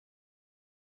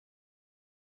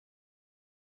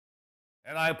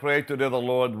And I pray today the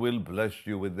Lord will bless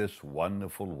you with this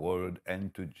wonderful word,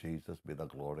 and to Jesus be the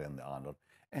glory and the honor.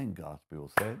 And God's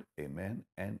people said, Amen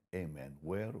and Amen.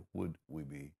 Where would we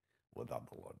be without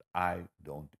the Lord? I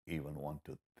don't even want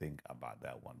to think about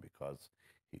that one because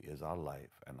He is our life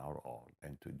and our all.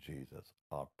 And to Jesus,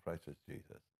 our precious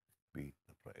Jesus, be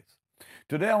the praise.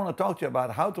 Today I want to talk to you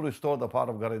about how to restore the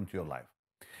power of God into your life.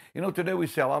 Today we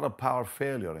see a lot of power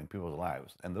failure in people's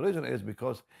lives. And the reason is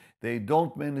because they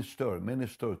don't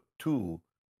minister to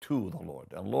the Lord.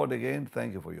 And Lord, again,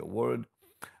 thank you for your word.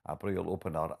 I pray you'll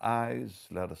open our eyes.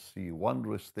 Let us see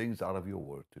wondrous things out of your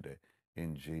word today.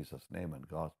 In Jesus' name. And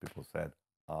God's people said,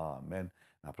 Amen.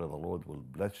 I pray the Lord will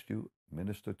bless you,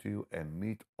 minister to you, and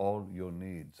meet all your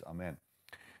needs. Amen.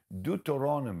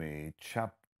 Deuteronomy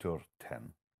chapter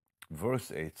 10, verse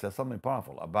 8 says something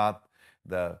powerful about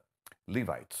the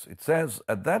Levites. It says,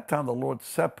 At that time the Lord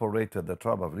separated the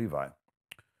tribe of Levi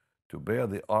to bear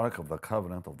the ark of the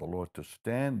covenant of the Lord, to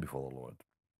stand before the Lord.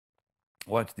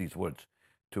 Watch these words: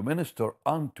 to minister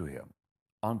unto him,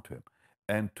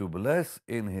 and to bless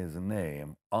in his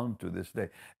name unto this day.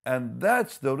 And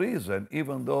that's the reason,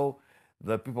 even though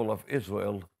the people of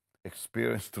Israel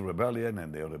experienced rebellion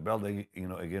and they rebelled,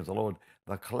 against the Lord,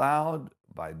 the cloud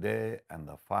by day and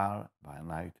the fire by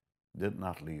night did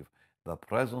not leave. The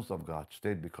presence of God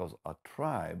stayed because a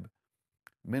tribe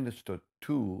ministered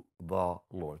to the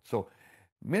Lord. So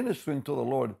ministering to the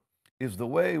Lord is the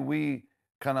way we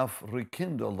kind of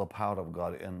rekindle the power of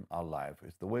God in our life.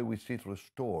 It's the way we see it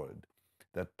restored,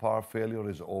 that power failure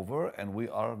is over and we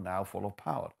are now full of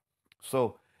power.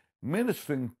 So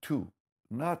ministering to,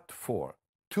 not for,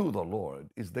 to the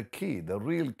Lord is the key, the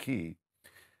real key,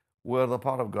 where the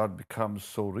power of God becomes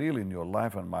so real in your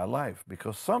life and my life.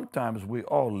 Because sometimes we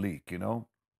all leak.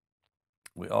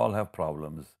 We all have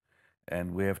problems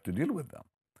and we have to deal with them.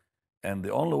 And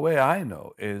the only way I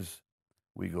know is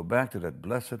we go back to that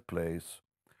blessed place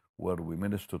where we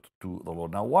minister to the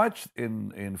Lord. Now, watch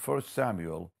in 1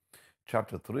 Samuel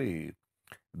chapter 3,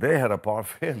 they had a power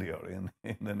failure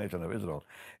in the nation of Israel.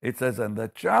 It says, And the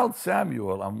child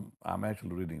Samuel, I'm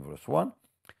actually reading verse 1,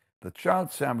 the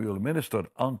child Samuel ministered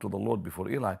unto the Lord before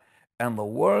Eli, and the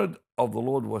word of the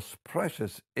Lord was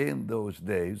precious in those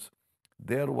days.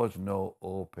 There was no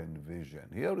open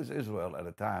vision. Here is Israel at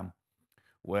a time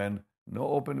when no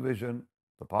open vision,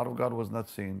 the power of God was not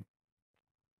seen,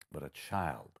 but a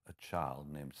child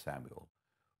named Samuel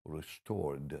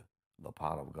restored the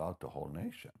power of God to the whole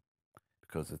nation.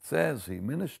 Because it says he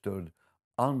ministered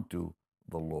unto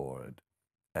the Lord.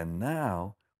 And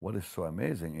now, what is so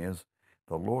amazing is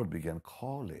the Lord began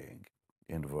calling.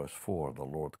 In verse 4, the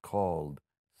Lord called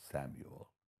Samuel.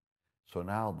 So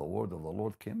now the word of the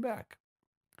Lord came back.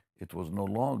 It was no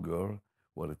longer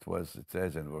what it was. It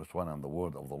says in verse 1, and the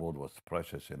word of the Lord was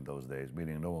precious in those days,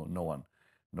 meaning no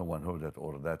one heard it,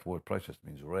 or that word precious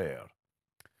means rare.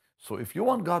 So if you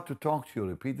want God to talk to you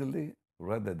repeatedly,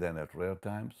 rather than at rare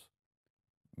times,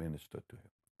 minister to him.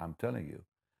 I'm telling you,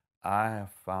 I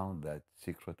have found that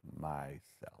secret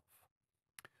myself.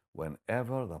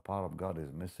 Whenever the power of God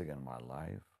is missing in my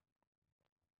life,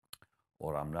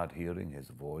 or I'm not hearing his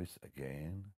voice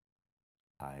again,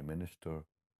 I minister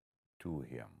to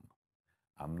him.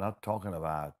 I'm not talking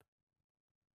about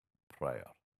prayer.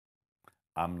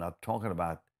 I'm not talking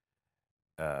about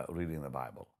reading the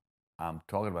Bible. I'm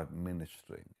talking about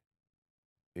ministering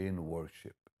in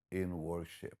worship, in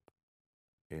worship,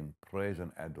 in praise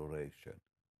and adoration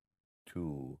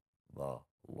to the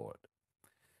Lord.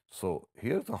 So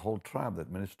here's a whole tribe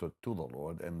that ministered to the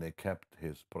Lord and they kept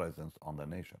his presence on the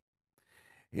nation.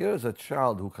 Here's a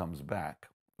child who comes back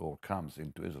or comes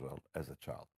into Israel as a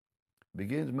child,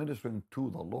 begins ministering to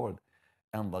the Lord,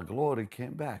 and the glory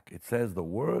came back. It says the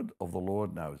word of the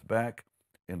Lord now is back.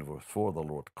 In verse 4, the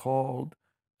Lord called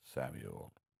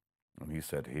Samuel. And he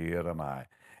said, Here am I.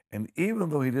 And even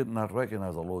though he did not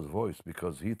recognize the Lord's voice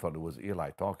because he thought it was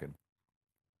Eli talking,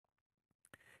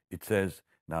 it says,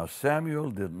 Now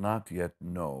Samuel did not yet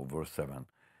know, verse 7,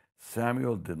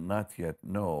 Samuel did not yet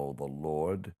know the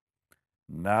Lord.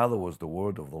 Neither was the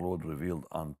word of the Lord revealed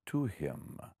unto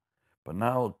him. But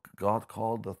now God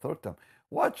called the third time.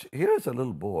 Watch, here's a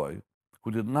little boy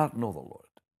who did not know the Lord,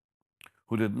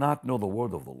 who did not know the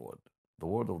word of the Lord. The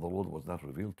word of the Lord was not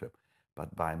revealed to him.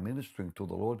 But by ministering to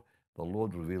the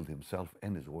Lord revealed himself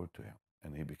and his word to him,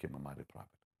 and he became a mighty prophet.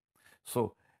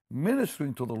 So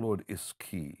ministering to the Lord is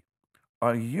key.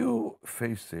 Are you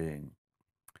facing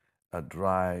a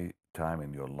dry time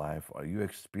in your life? Are you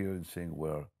experiencing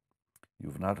where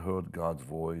you've not heard God's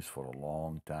voice for a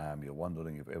long time? You're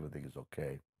wondering if everything is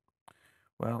okay.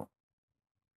 Well,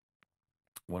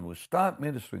 when we start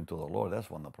ministering to the Lord, that's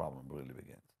when the problem really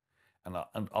begins. And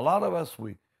a lot of us,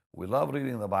 we love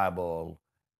reading the Bible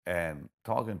and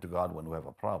talking to God when we have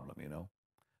a problem, you know.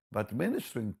 But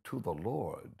ministering to the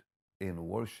Lord in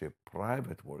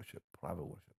private worship,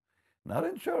 not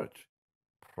in church,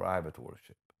 private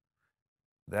worship,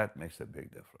 that makes a big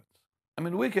difference. I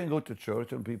mean, we can go to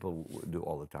church and people do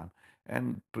all the time,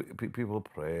 and people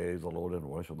praise the Lord and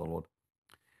worship the Lord.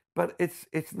 But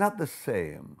it's not the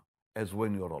same as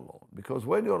when you're alone, because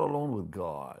when you're alone with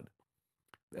God,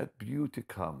 that beauty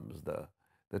comes, the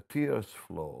tears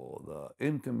flow, the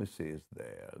intimacy is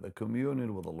there, the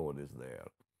communion with the Lord is there.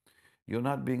 You're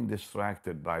not being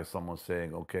distracted by someone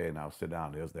saying, "Okay, now sit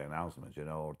down. Here's the announcement," you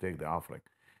know, or take the offering.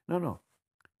 No, no.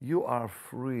 You are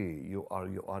free. You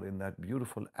are in that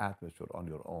beautiful atmosphere on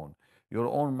your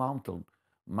own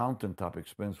mountaintop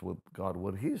experience with God,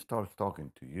 where He starts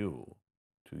talking to you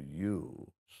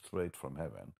straight from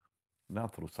heaven,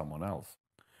 not through someone else.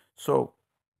 So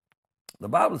the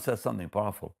Bible says something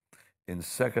powerful in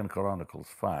Second Chronicles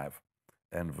 5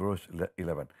 and verse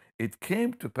 11. It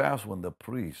came to pass when the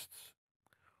priests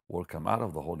were come out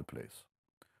of the holy place,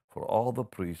 for all the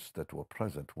priests that were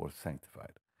present were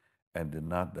sanctified, and did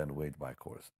not then wait by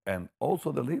course. And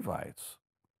also the Levites,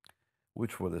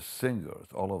 which were the singers,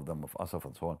 all of them of Asaph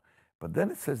and so on. But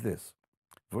then it says this,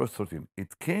 verse 13,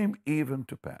 it came even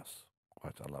to pass,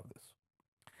 watch, I love this,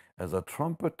 as the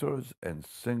trumpeters and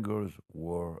singers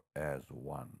were as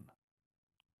one,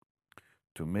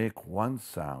 to make one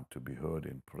sound to be heard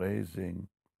in praising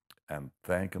and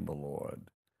thanking the Lord.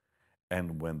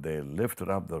 And when they lifted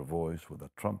up their voice with the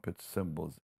trumpets,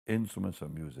 cymbals, instruments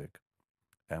of music,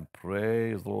 and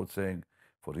praised the Lord, saying,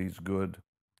 "For He's good,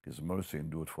 His mercy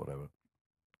endured forever."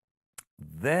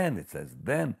 Then it says,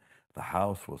 then the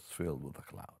house was filled with a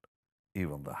cloud,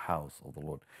 even the house of the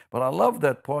Lord. But I love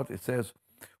that part. It says,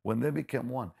 when they became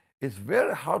one. It's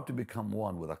very hard to become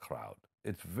one with a crowd.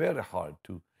 It's very hard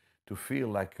to feel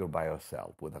like you're by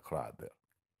yourself with a crowd there.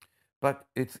 But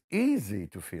it's easy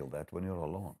to feel that when you're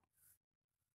alone.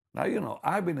 Now, you know,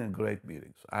 I've been in great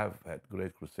meetings. I've had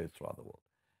great crusades throughout the world.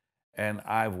 And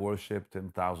I've worshiped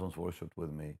and thousands worshiped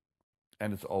with me.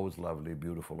 And it's always lovely,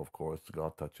 beautiful, of course.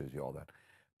 God touches you, all that.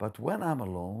 But when I'm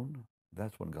alone,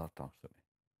 that's when God talks to me.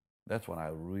 That's when I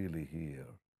really hear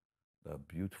the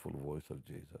beautiful voice of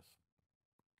Jesus.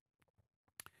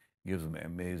 Gives me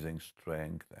amazing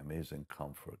strength, amazing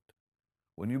comfort.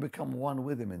 When you become one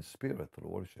with Him in spirit through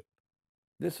worship,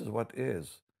 this is what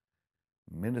is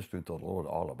ministering to the Lord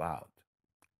all about.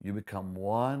 You become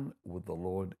one with the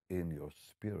Lord in your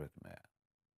spirit, man.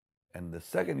 And the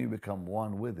second you become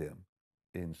one with Him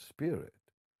in spirit,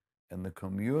 and the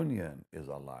communion is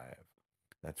alive,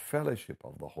 that fellowship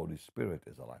of the Holy Spirit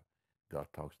is alive, God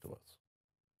talks to us.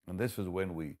 And this is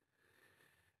when we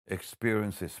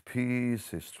experience His peace,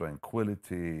 His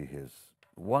tranquility, His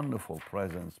wonderful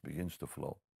presence begins to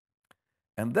flow.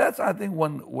 And that's, I think,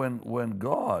 when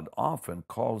God often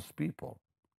calls people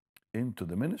into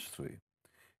the ministry,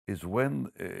 is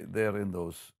when they're in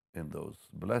those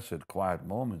blessed, quiet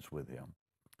moments with Him.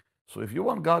 So if you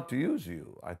want God to use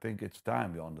you, I think it's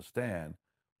time you understand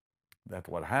that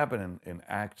what happened in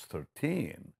Acts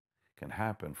 13 can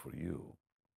happen for you.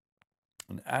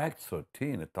 In Acts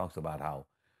 13, it talks about how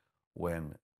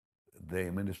when they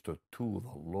ministered to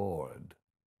the Lord,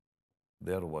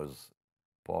 there was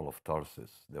Paul of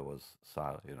Tarsus, there was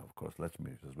Saul, you know, of course, let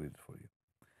me just read it for you.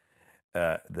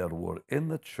 There were in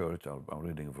the church, I'm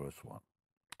reading verse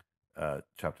 1,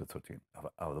 chapter 13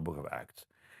 of the book of Acts.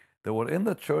 There were in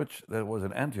the church, there was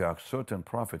in Antioch, certain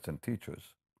prophets and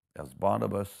teachers, as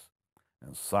Barnabas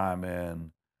and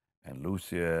Simon and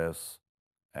Lucius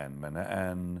and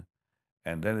Manaen.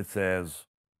 And then it says,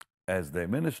 as they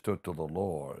ministered to the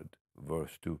Lord,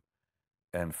 verse 2,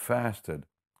 and fasted,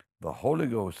 the Holy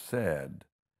Ghost said,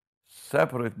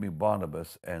 separate me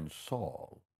Barnabas and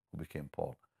Saul, who became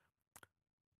Paul,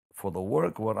 for the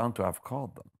work whereunto I've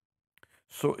called them.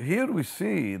 So here we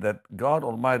see that God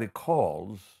Almighty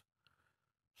calls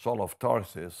Saul of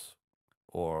Tarsus,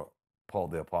 or Paul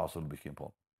the Apostle, who became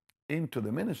Paul, into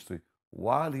the ministry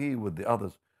while he with the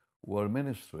others were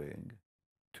ministering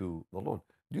to the Lord.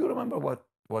 Do you remember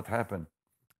what happened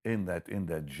in that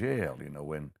jail, you know,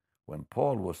 when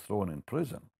Paul was thrown in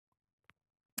prison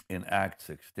in Acts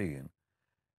 16,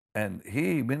 and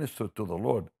he ministered to the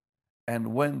Lord,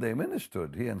 and when they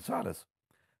ministered, he and Silas,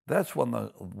 that's when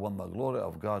the glory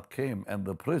of God came and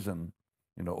the prison,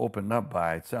 you know, opened up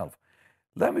by itself.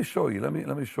 Let me show you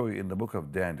in the book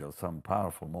of Daniel some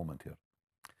powerful moment here.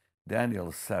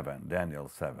 Daniel 7.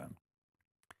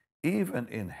 Even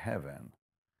in heaven,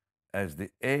 as the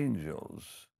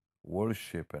angels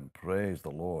worship and praise the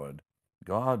Lord,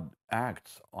 God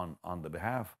acts on the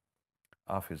behalf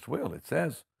of his will. It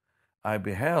says, I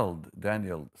beheld,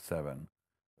 Daniel 7,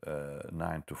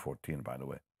 9 to 14, by the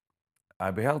way.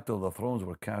 I beheld till the thrones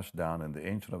were cast down, and the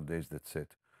Ancient of Days did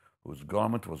sit, whose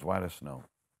garment was white as snow,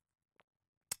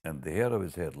 and the hair of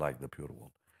his head like the pure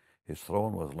wool. His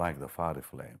throne was like the fiery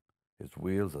flame, his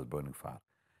wheels as burning fire.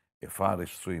 A fiery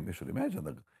stream. You should imagine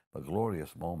the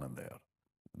glorious moment there.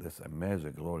 This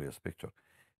amazing, glorious picture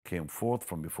came forth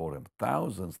from before him.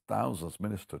 Thousands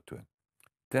ministered to him.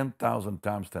 10,000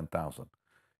 times 10,000.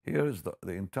 Here is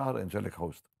the entire angelic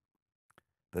host.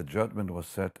 The judgment was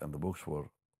set and the books were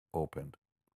opened.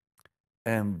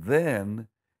 And then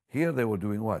here they were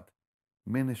doing what?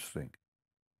 Ministering.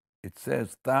 It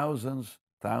says thousands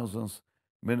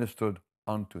ministered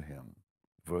unto him.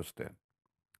 Verse 10.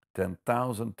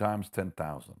 10,000 times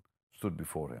 10,000 stood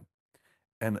before him.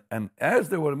 And as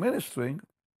they were ministering,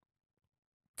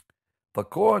 the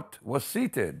court was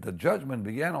seated. The judgment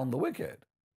began on the wicked.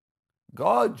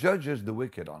 God judges the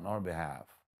wicked on our behalf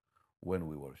when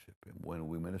we worship him, when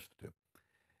we minister to him.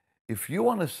 If you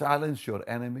want to silence your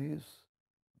enemies,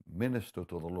 minister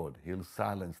to the Lord. He'll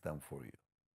silence them for you.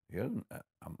 Here,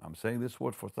 I'm saying this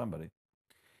word for somebody.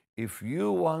 If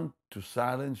you want to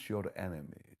silence your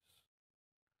enemies,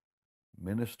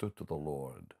 minister to the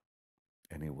Lord,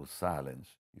 and he will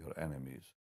silence your enemies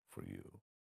for you.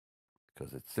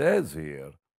 Because it says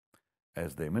here,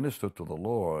 as they ministered to the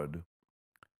Lord,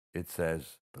 it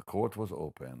says the court was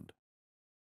opened,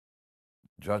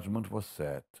 judgment was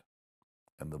set,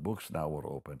 and the books now were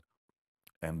open.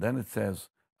 And then it says,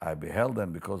 I beheld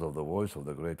them because of the voice of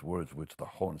the great words which the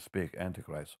horn spake,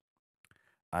 Antichrist.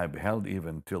 I beheld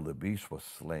even till the beast was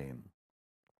slain.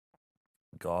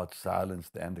 God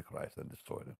silenced the Antichrist and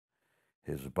destroyed him.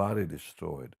 His body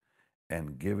destroyed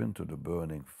and given to the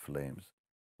burning flames.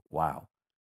 Wow.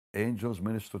 Angels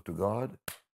minister to God,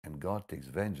 and God takes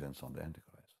vengeance on the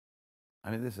Antichrist. I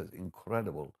mean, this is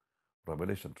incredible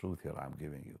revelation truth here I'm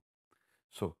giving you.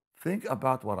 So think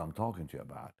about what I'm talking to you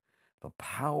about. The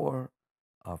power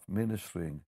of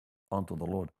ministering unto the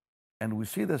Lord. And we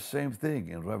see the same thing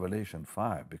in Revelation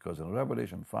 5, because in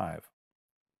Revelation 5,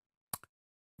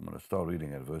 I'm going to start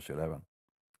reading at verse 11.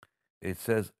 It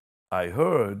says, I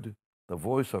heard the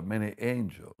voice of many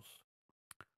angels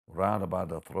round about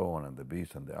the throne and the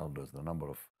beast and the elders. The number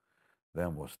of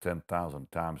them was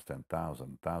 10,000 times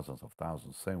 10,000, thousands of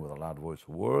thousands, saying with a loud voice,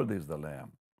 Worthy is the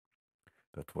Lamb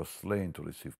that was slain to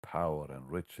receive power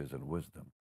and riches and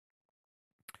wisdom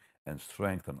and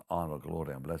strength and honor,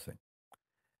 glory and blessing.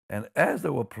 And as they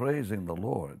were praising the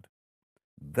Lord,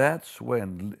 that's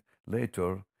when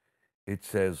later it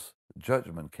says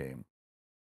judgment came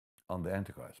on the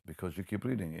Antichrist, because you keep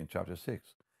reading in chapter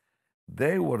 6.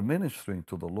 They were ministering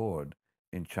to the Lord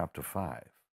in chapter 5,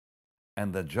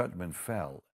 and the judgment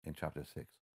fell in chapter 6.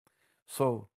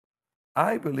 So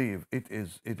I believe it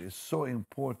is so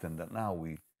important that now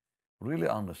we really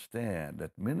understand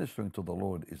that ministering to the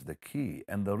Lord is the key.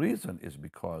 And the reason is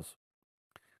because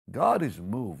God is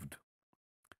moved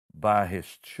by his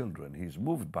children. He's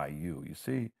moved by you. You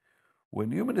see,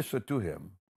 when you minister to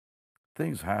him,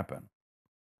 things happen.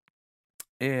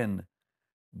 In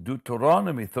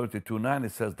Deuteronomy 32:9,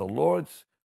 it says, the Lord's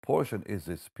portion is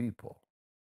his people.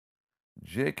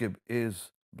 Jacob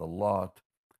is the lot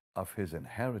of his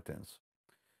inheritance.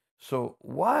 So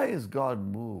why is God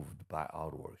moved by our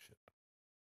worship?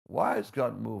 Why is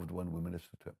God moved when we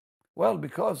minister to him? Well,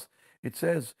 because it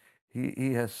says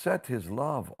he has set his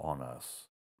love on us.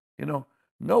 You know,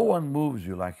 no one moves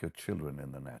you like your children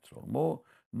in the natural.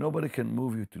 Nobody can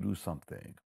move you to do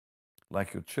something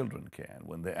like your children can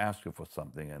when they ask you for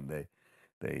something and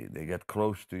they get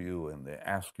close to you and they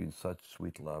ask you in such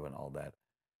sweet love and all that.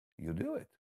 You do it.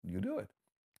 You do it.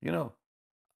 You know,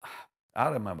 I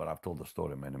remember I've told the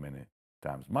story many, many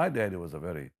times. My daddy was a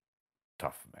very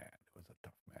tough man. He was a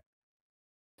tough man.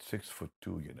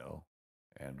 6'2", you know,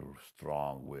 and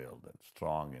strong-willed and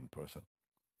strong in person.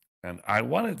 And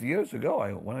years ago,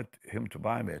 I wanted him to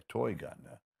buy me a toy gun,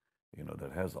 you know,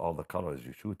 that has all the colors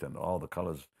you shoot and all the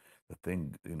colors, the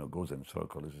thing, you know, goes in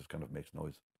circles. It just kind of makes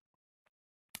noise.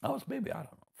 I was maybe, I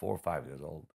don't know, 4 or 5 years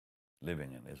old,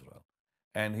 living in Israel.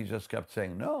 And he just kept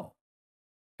saying no.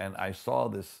 And I saw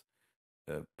this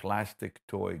plastic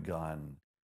toy gun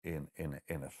in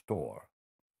a store.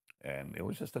 And it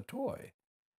was just a toy.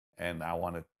 And I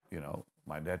wanted, you know,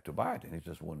 my dad to buy it, and he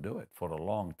just wouldn't do it for a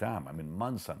long time. I mean,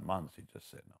 months and months, he just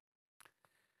said no.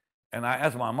 And I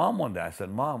asked my mom one day, I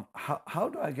said, Mom, how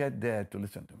do I get Dad to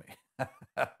listen to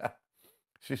me?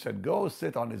 She said, go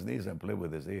sit on his knees and play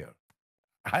with his ear.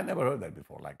 I never heard that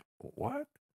before. Like, what?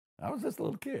 I was just a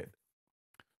little kid.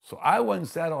 So I went and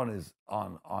sat on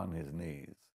his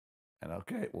knees, And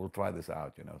okay, we'll try this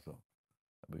out, So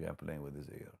I began playing with his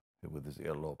ear, with his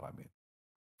earlobe, I mean.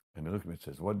 And he looked at me and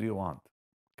says, "What do you want?"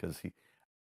 Because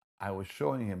I was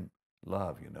showing him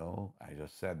love. I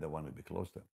just said that I wanted to be close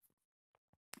to him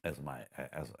as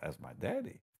my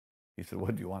daddy. He said,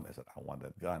 "What do you want?" I said, "I want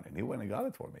that gun." And he went and got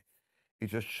it for me. It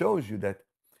just shows you that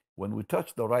when we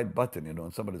touch the right button,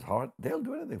 in somebody's heart, they'll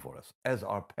do anything for us as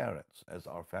our parents, as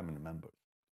our family members.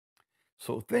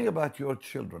 So think about your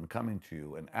children coming to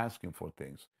you and asking for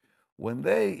things. When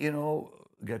they,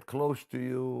 get close to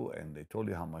you and they told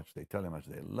you they tell you how much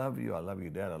they love you, I love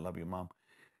you, dad, I love you, mom,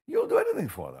 you'll do anything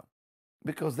for them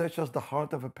because that's just the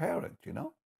heart of a parent.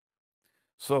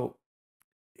 So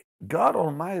God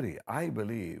Almighty, I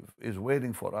believe, is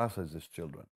waiting for us as His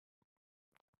children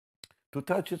to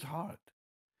touch His heart.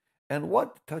 And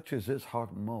what touches His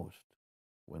heart most?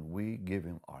 When we give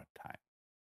Him our time.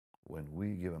 When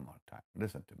we give Him our time.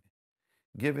 Listen to me.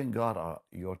 Giving God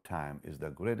your time is the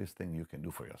greatest thing you can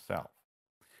do for yourself,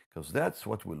 because that's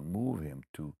what will move Him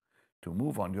to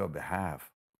move on your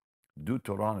behalf.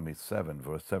 Deuteronomy 7,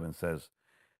 verse 7 says,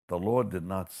 "The Lord did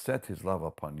not set His love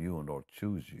upon you nor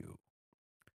choose you,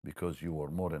 because you were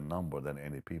more in number than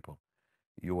any people.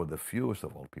 You were the fewest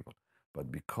of all people.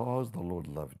 But because the Lord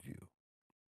loved you,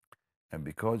 and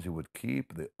because you would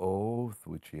keep the oath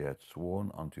which He had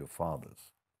sworn unto your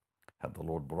fathers, had the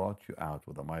Lord brought you out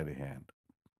with a mighty hand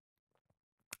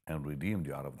and redeemed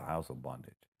you out of the house of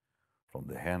bondage, from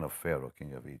the hand of Pharaoh,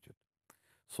 king of Egypt."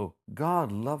 So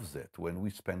God loves it when we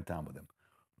spend time with Him.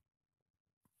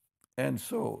 And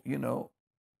so,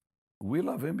 we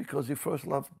love Him because He first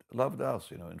loved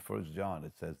us. In 1 John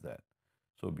it says that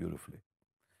so beautifully.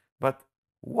 But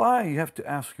why, you have to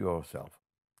ask yourself,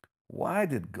 why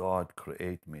did God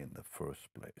create me in the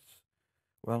first place?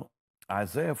 Well,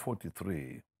 Isaiah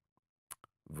 43,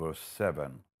 verse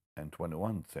 7 and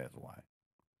 21 says why.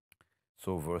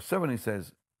 So verse 7, he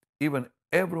says, "Even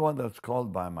everyone that's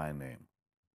called by my name,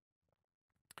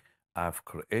 I've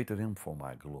created him for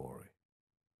my glory."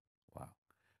 Wow.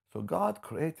 So God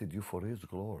created you for His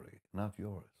glory, not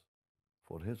yours,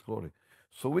 for His glory.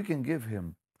 So we can give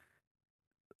Him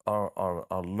our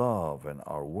love and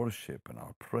our worship and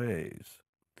our praise.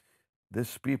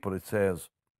 This people, it says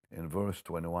in verse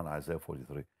 21, Isaiah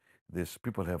 43, "This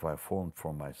people have I formed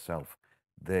for myself.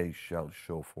 They shall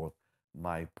show forth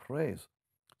my praise."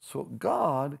 So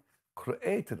God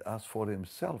created us for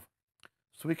Himself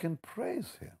so we can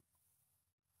praise Him.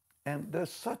 And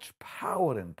there's such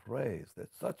power in praise.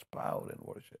 There's such power in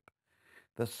worship.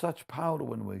 There's such power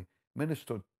when we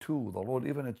minister to the Lord.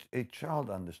 Even a child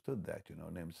understood that,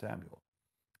 named Samuel.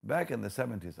 Back in the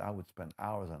 70s, I would spend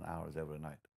hours and hours every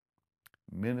night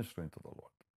ministering to the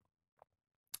Lord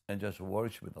and just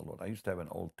worshiping the Lord. I used to have an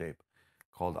old tape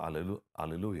called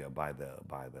Alleluia by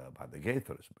the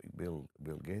Gaithers, Bill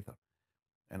Gaither.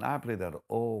 And I played that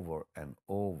over and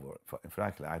over.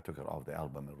 Frankly, I took it off the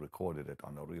album and recorded it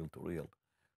on a reel-to-reel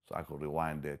so I could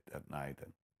rewind it at night.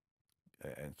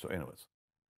 And so anyways,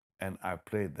 and I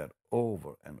played that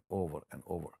over and over and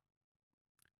over.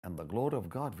 And the glory of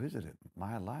God visited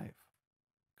my life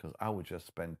because I would just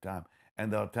spend time.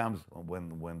 And there are times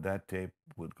when that tape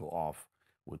would go off,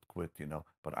 would quit,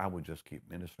 but I would just keep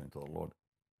ministering to the Lord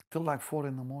till like 4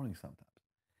 in the morning sometimes.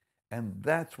 And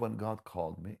that's when God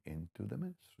called me into the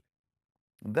ministry.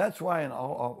 And that's why in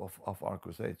all of our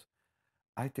crusades,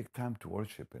 I take time to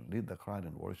worship and lead the crowd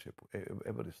in worship.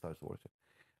 Everybody starts to worship.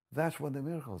 That's when the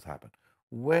miracles happen.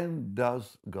 When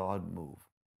does God move?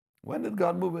 When did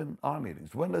God move in our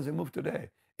meetings? When does He move today?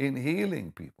 In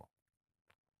healing people.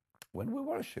 When we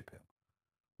worship Him,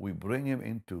 we bring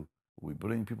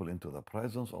people into the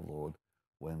presence of the Lord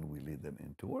when we lead them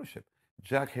into worship.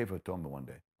 Jack Hafer told me one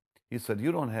day, he said,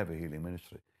 "You don't have a healing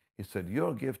ministry." He said,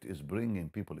 "Your gift is bringing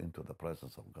people into the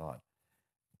presence of God."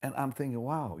 And I'm thinking,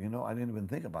 wow, I didn't even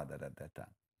think about that at that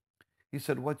time. He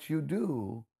said, "What you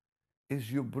do is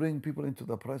you bring people into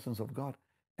the presence of God,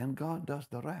 and God does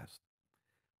the rest."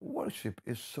 Worship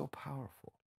is so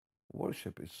powerful.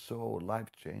 Worship is so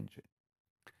life-changing.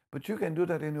 But you can do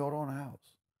that in your own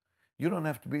house. You don't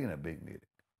have to be in a big meeting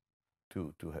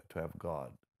to have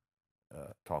God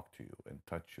talk to you and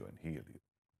touch you and heal you.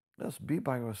 Just be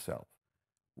by yourself.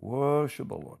 Worship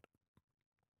the Lord.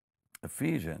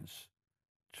 Ephesians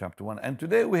chapter 1. And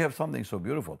today we have something so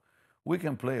beautiful. We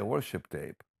can play a worship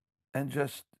tape and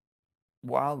just,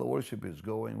 while the worship is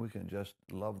going, we can just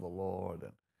love the Lord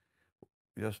and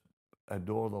just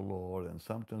adore the Lord. And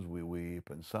sometimes we weep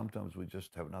and sometimes we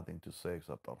just have nothing to say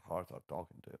except our hearts are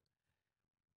talking to Him.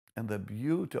 And the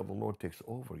beauty of the Lord takes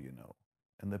over,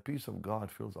 and the peace of God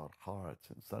fills our hearts.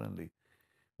 And suddenly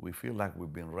we feel like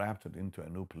we've been raptured into a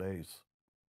new place.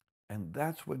 And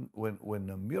that's when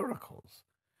the miracles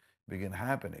begin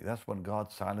happening. That's when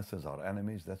God silences our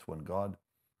enemies. That's when God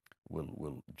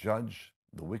will judge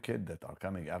the wicked that are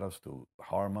coming at us to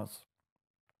harm us.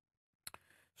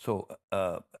 So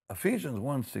Ephesians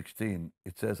 1:16,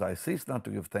 it says, I cease not to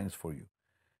give thanks for you,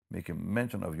 making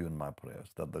mention of you in my prayers,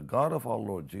 that the God of our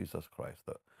Lord Jesus Christ,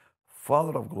 the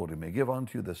Father of glory, may give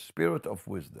unto you the spirit of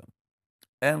wisdom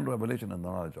and revelation and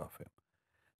knowledge of him,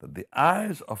 that the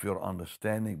eyes of your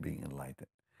understanding being enlightened,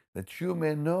 that you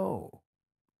may know,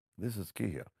 this is key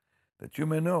here, that you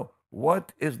may know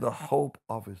what is the hope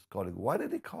of his calling. Why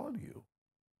did he call you?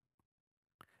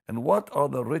 And what are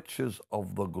the riches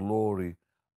of the glory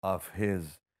of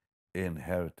his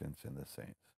inheritance in the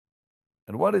saints?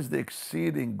 And what is the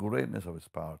exceeding greatness of his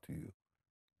power to you,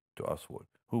 to usward,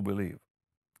 who believe,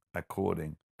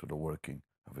 according to the working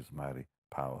of his mighty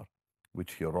power,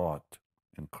 which he wrought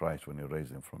in Christ when he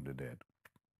raised him from the dead.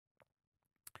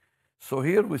 So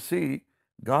here we see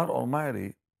God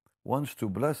Almighty wants to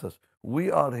bless us.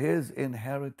 We are his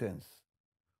inheritance.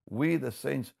 We, the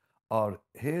saints, are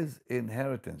his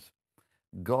inheritance.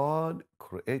 God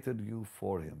created you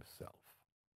for himself.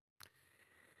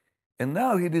 And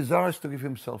now he desires to give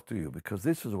himself to you, because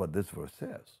this is what this verse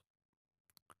says.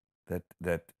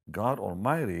 That God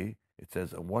Almighty, it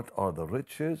says, what are the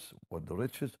riches? What the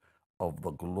riches of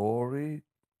the glory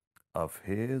of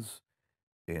his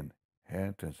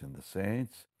inheritance in the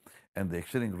saints, and the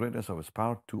exceeding greatness of his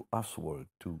power to usward,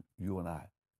 to you and I.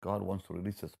 God wants to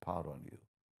release his power on you.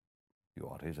 You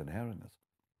are his inheritance.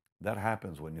 That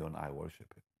happens when you and I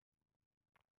worship him,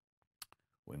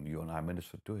 when you and I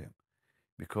minister to him.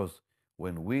 Because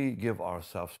when we give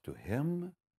ourselves to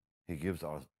him, he gives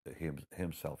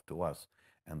himself to us.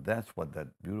 And that's what that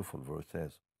beautiful verse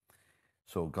says.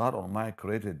 So God Almighty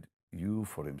created you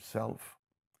for himself,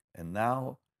 and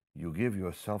now you give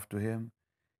yourself to him.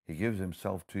 He gives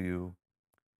himself to you,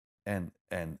 and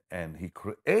he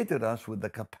created us with the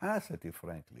capacity,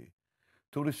 frankly,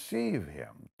 to receive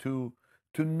him, to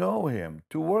know him,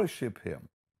 to worship him.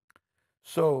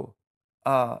 So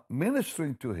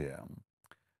ministering to him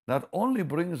not only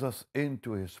brings us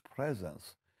into his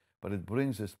presence, but it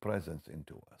brings his presence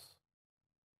into us.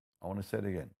 I want to say it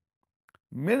again.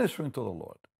 Ministering to the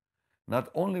Lord not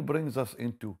only brings us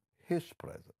into his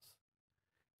presence,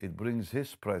 it brings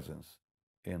his presence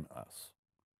in us.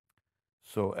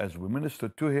 So as we minister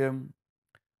to him,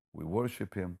 we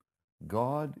worship him,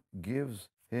 God gives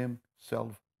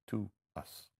himself to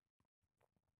us.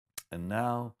 And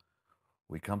now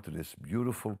we come to this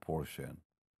beautiful portion,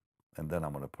 and then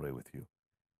I'm going to pray with you.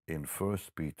 In 1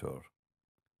 Peter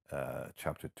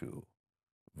chapter 2,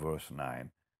 verse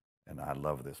 9, and I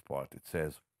love this part. It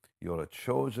says, you're a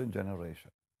chosen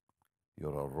generation.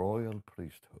 You're a royal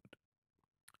priesthood.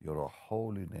 You're a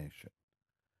holy nation.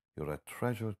 You're a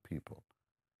treasured people,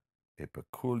 a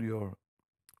peculiar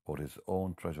or his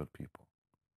own treasured people,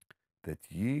 that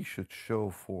ye should show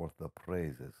forth the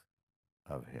praises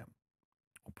of him,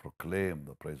 or proclaim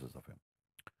the praises of him,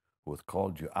 who hath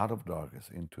called you out of darkness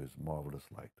into his marvelous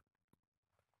light.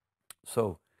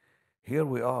 So here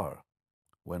we are.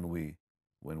 When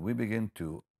we begin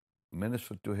to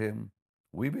minister to him,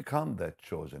 we become that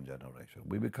chosen generation.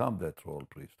 We become that royal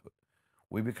priesthood.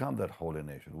 We become that holy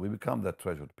nation. We become that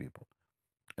treasured people.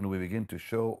 And we begin to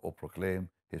show or proclaim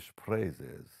his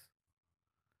praises,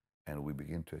 and we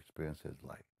begin to experience his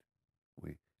light.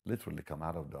 We literally come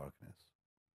out of darkness.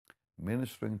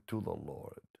 Ministering to the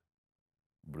Lord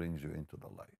brings you into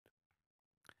the light.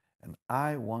 And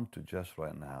I want to just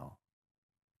right now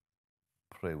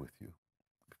pray with you,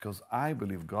 because I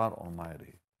believe God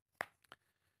Almighty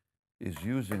is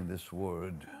using this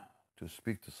word to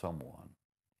speak to someone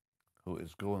who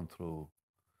is going through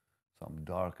some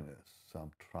darkness, some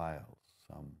trials,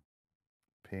 some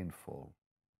painful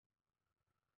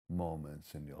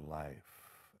moments in your life,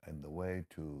 and the way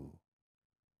to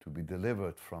be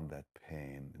delivered from that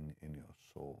pain in your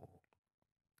soul,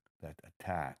 that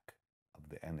attack of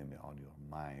the enemy on your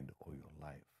mind or your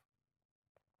life,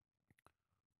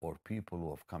 or people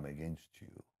who have come against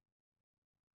you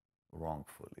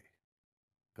wrongfully.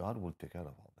 God will take care of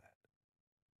all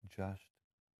that. Just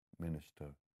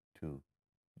minister to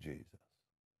Jesus.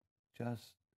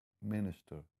 Just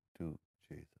minister to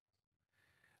Jesus.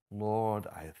 Lord,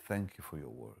 I thank you for your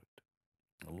word.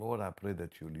 Lord, I pray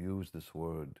that you'll use this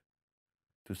word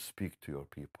to speak to your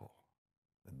people,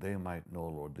 that they might know,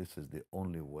 Lord, this is the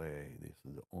only way, this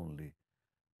is the only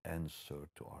answer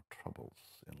to our troubles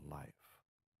in life,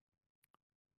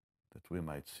 that we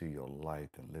might see your light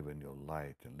and live in your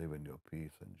light and live in your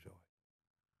peace and joy.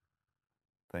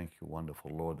 Thank you,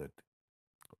 wonderful Lord, that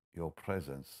your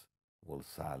presence will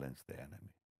silence the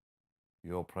enemy.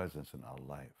 Your presence in our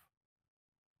life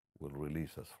will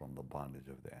release us from the bondage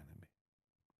of the enemy.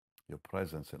 Your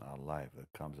presence in our life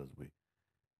that comes as we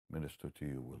minister to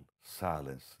you will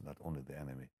silence not only the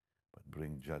enemy, but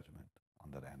bring judgment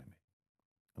on that enemy.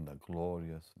 In the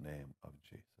glorious name of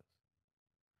Jesus.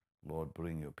 Lord,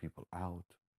 bring your people out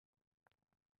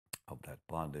of that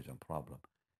bondage and problem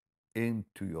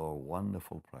into your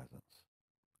wonderful presence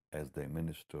as they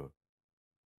minister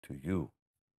to you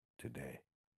today.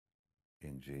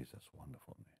 In Jesus'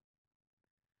 wonderful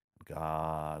name.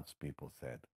 God's people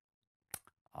said,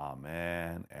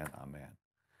 Amen and Amen.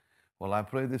 Well, I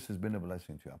pray this has been a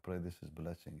blessing to you. I pray this is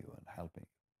blessing you and helping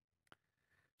you.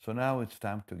 So now it's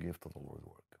time to give to the Lord's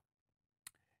work.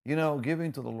 You know,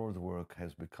 giving to the Lord's work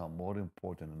has become more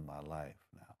important in my life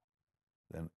now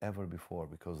than ever before,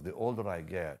 because the older I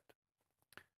get,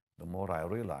 the more I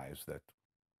realize that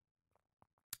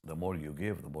the more you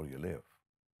give, the more you live.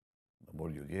 The more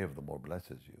you give, the more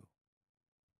blesses you.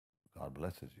 God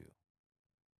blesses you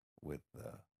with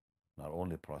not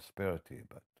only prosperity,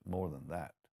 but more than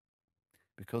that.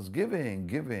 Because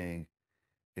giving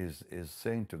is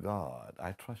saying to God,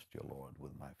 I trust you, Lord,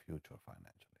 with my future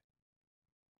financially.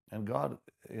 And God,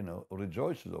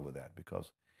 rejoices over that,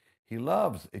 because he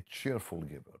loves a cheerful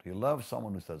giver. He loves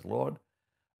someone who says, Lord,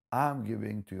 I'm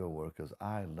giving to your work because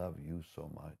I love you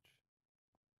so much.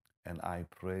 And I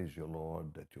praise you,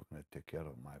 Lord, that you're going to take care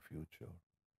of my future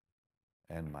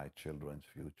and my children's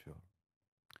future.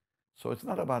 So it's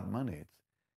not about money.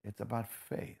 It's about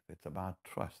faith. It's about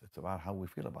trust. It's about how we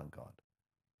feel about God.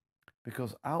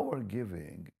 Because our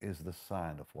giving is the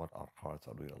sign of what our hearts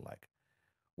are really like.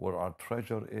 Where our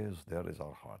treasure is, there is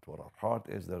our heart. Where our heart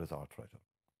is, there is our treasure.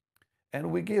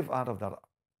 And we give out of that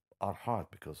our heart,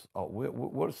 because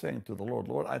we're saying to the Lord,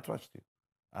 Lord, I trust you.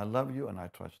 I love you and I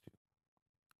trust you.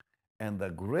 And the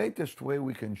greatest way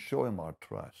we can show him our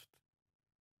trust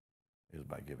is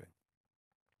by giving.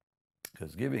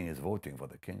 Because giving is voting for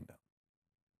the kingdom.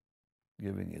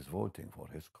 Giving is voting for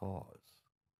his cause.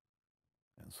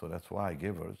 And so that's why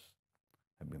givers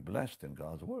have been blessed in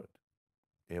God's word.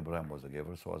 Abraham was a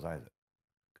giver, so was Isaac.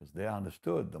 Because they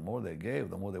understood the more they gave,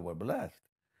 the more they were blessed.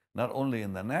 Not only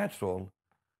in the natural,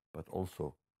 but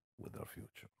also with their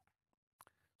future.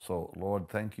 So, Lord,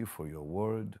 thank you for your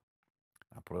word.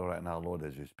 I pray right now, Lord,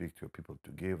 as you speak to your people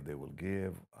to give, they will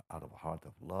give out of a heart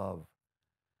of love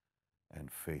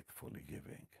and faithfully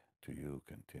giving to you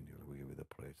continually. We give you the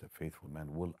praise. A faithful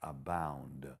man will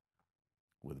abound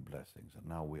with blessings. And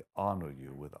now we honor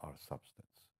you with our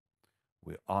substance.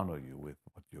 We honor you with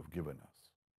what you've given us.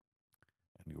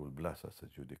 And you will bless us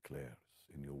as you declare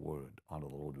in your word. Honor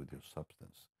the Lord with your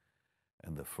substance.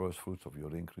 And the first fruits of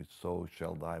your increase, so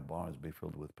shall thy barns be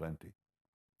filled with plenty.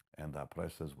 And thy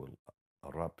presses will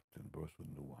erupt and burst with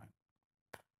new wine.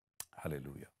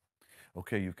 Hallelujah.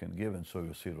 Okay, you can give and sow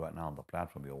your seed right now on the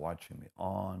platform you're watching me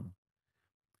on.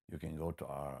 You can go to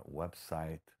our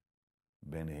website,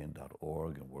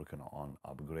 bennyhinn.org, and working on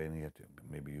upgrading it.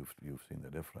 Maybe you've seen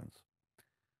the difference.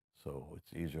 So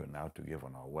it's easier now to give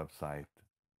on our website.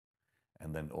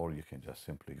 And then, or you can just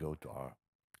simply go to our,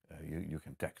 you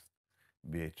can text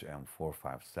BHM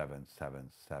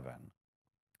 45777.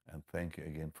 And thank you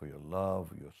again for your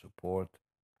love, your support,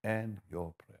 and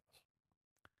your prayers.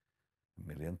 A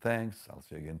million thanks. I'll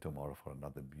see you again tomorrow for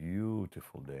another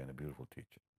beautiful day and a beautiful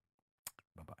teaching.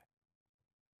 Bye-bye.